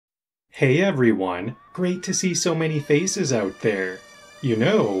Hey everyone, great to see so many faces out there. You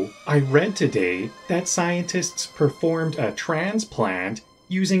know, I read today that scientists performed a transplant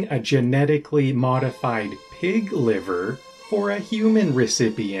using a genetically modified pig liver for a human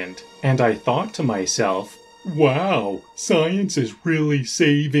recipient, and I thought to myself, wow, science is really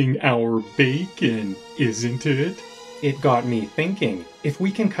saving our bacon, isn't it? It got me thinking, if we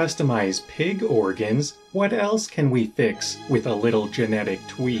can customize pig organs, what else can we fix with a little genetic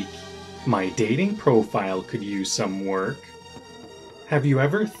tweak? My dating profile could use some work. Have you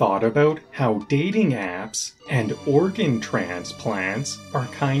ever thought about how dating apps and organ transplants are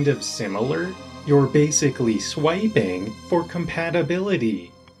kind of similar? You're basically swiping for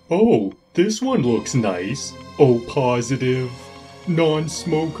compatibility. Oh, this one looks nice. O positive,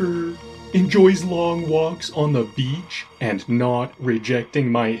 non-smoker, enjoys long walks on the beach and not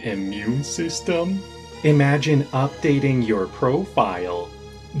rejecting my immune system. Imagine updating your profile.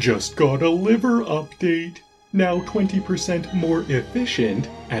 Just got a liver update. Now 20% more efficient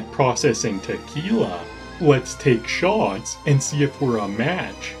at processing tequila. Let's take shots and see if we're a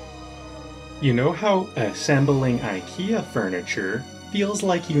match. You know how assembling IKEA furniture feels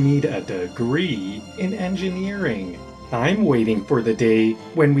like you need a degree in engineering? I'm waiting for the day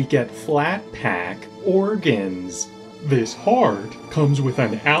when we get flat pack organs. This heart comes with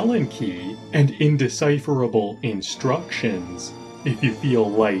an Allen key and indecipherable instructions. If you feel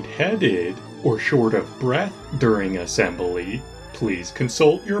lightheaded or short of breath during assembly, please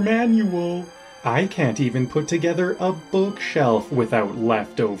consult your manual. I can't even put together a bookshelf without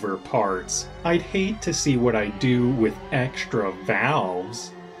leftover parts. I'd hate to see what I do with extra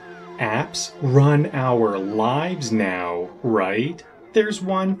valves. Apps run our lives now, right? There's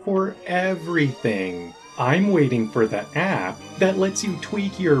one for everything. I'm waiting for the app that lets you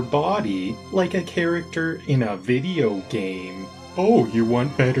tweak your body like a character in a video game. Oh, you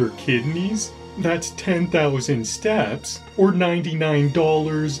want better kidneys? That's 10,000 steps, or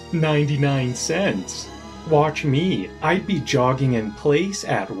 $99.99. Watch me, I'd be jogging in place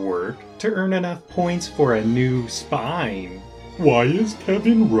at work to earn enough points for a new spine. Why is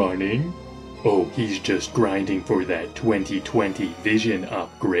Kevin running? Oh, he's just grinding for that 2020 vision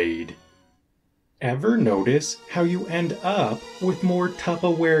upgrade. Ever notice how you end up with more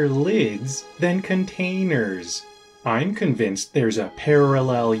Tupperware lids than containers? I'm convinced there's a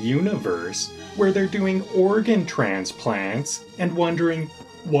parallel universe where they're doing organ transplants and wondering,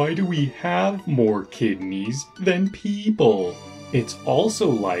 why do we have more kidneys than people? It's also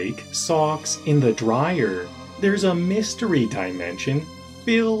like socks in the dryer. There's a mystery dimension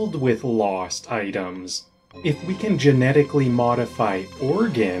filled with lost items. If we can genetically modify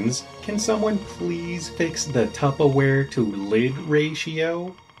organs, can someone please fix the Tupperware to lid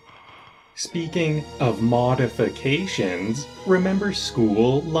ratio? Speaking of modifications, remember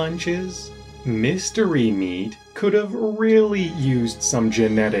school lunches? Mystery Meat could have really used some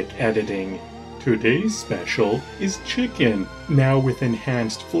genetic editing. Today's special is chicken, now with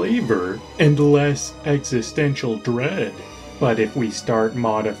enhanced flavor and less existential dread. But if we start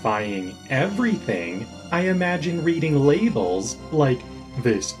modifying everything, I imagine reading labels like,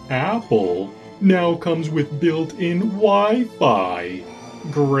 "This apple now comes with built-in Wi-Fi."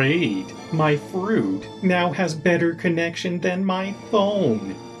 Great, my fruit now has better connection than my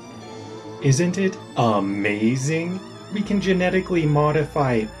phone. Isn't it amazing? We can genetically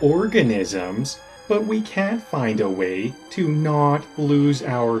modify organisms, but we can't find a way to not lose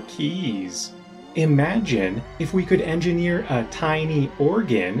our keys. Imagine if we could engineer a tiny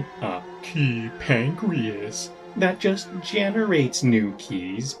organ, a key pancreas, that just generates new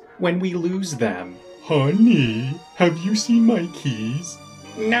keys when we lose them. Honey, have you seen my keys?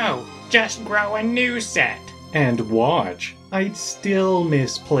 No, just grow a new set. And watch, I'd still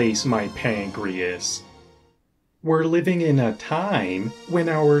misplace my pancreas. We're living in a time when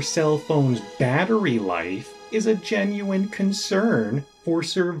our cell phone's battery life is a genuine concern for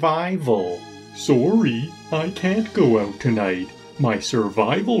survival. Sorry, I can't go out tonight. My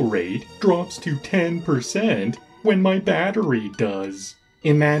survival rate drops to 10% when my battery does.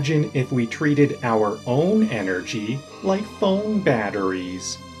 Imagine if we treated our own energy like phone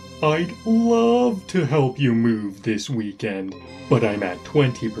batteries. I'd love to help you move this weekend, but I'm at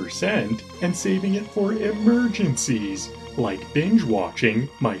 20% and saving it for emergencies, like binge watching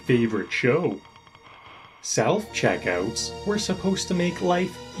my favorite show. Self-checkouts were supposed to make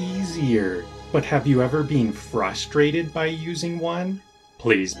life easier, but have you ever been frustrated by using one?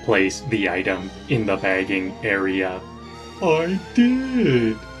 Please place the item in the bagging area. I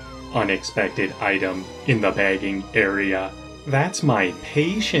did. Unexpected item in the bagging area. That's my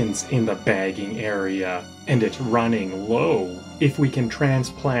patience in the bagging area, and it's running low. If we can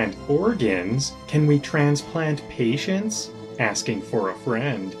transplant organs, can we transplant patients? Asking for a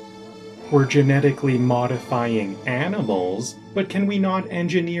friend. We're genetically modifying animals, but can we not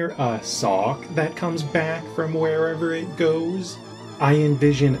engineer a sock that comes back from wherever it goes? I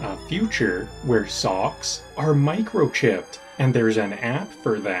envision a future where socks are microchipped, and there's an app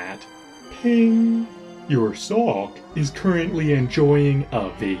for that. Ping! Your sock is currently enjoying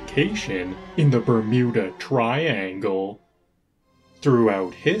a vacation in the Bermuda Triangle.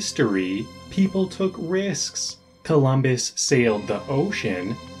 Throughout history, people took risks. Columbus sailed the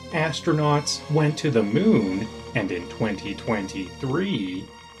ocean, astronauts went to the moon, and in 2023,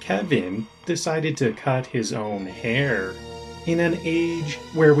 Kevin decided to cut his own hair. In an age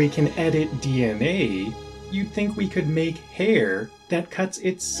where we can edit DNA, you'd think we could make hair that cuts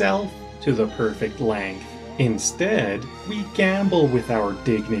itself to the perfect length. Instead, we gamble with our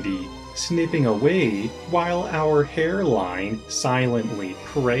dignity, snipping away while our hairline silently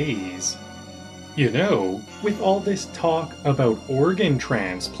prays. You know, with all this talk about organ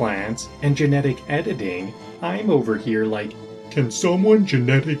transplants and genetic editing, I'm over here like, can someone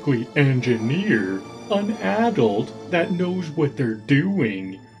genetically engineer an adult that knows what they're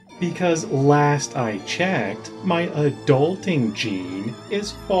doing? Because last I checked, my adulting gene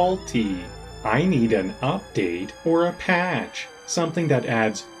is faulty. I need an update or a patch, something that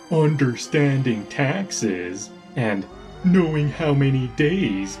adds understanding taxes and knowing how many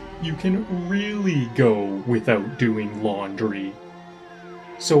days you can really go without doing laundry.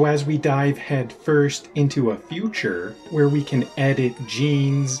 So as we dive headfirst into a future where we can edit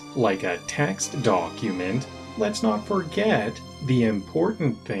genes like a text document, let's not forget the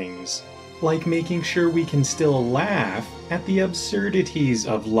important things, like making sure we can still laugh at the absurdities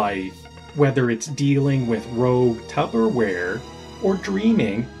of life, whether it's dealing with rogue Tupperware or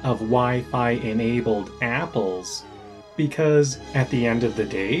dreaming of Wi-Fi enabled apples. Because at the end of the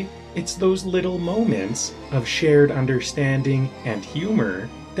day, it's those little moments of shared understanding and humor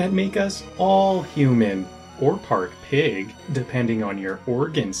that make us all human, or part pig, depending on your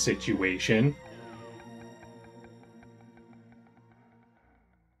organ situation,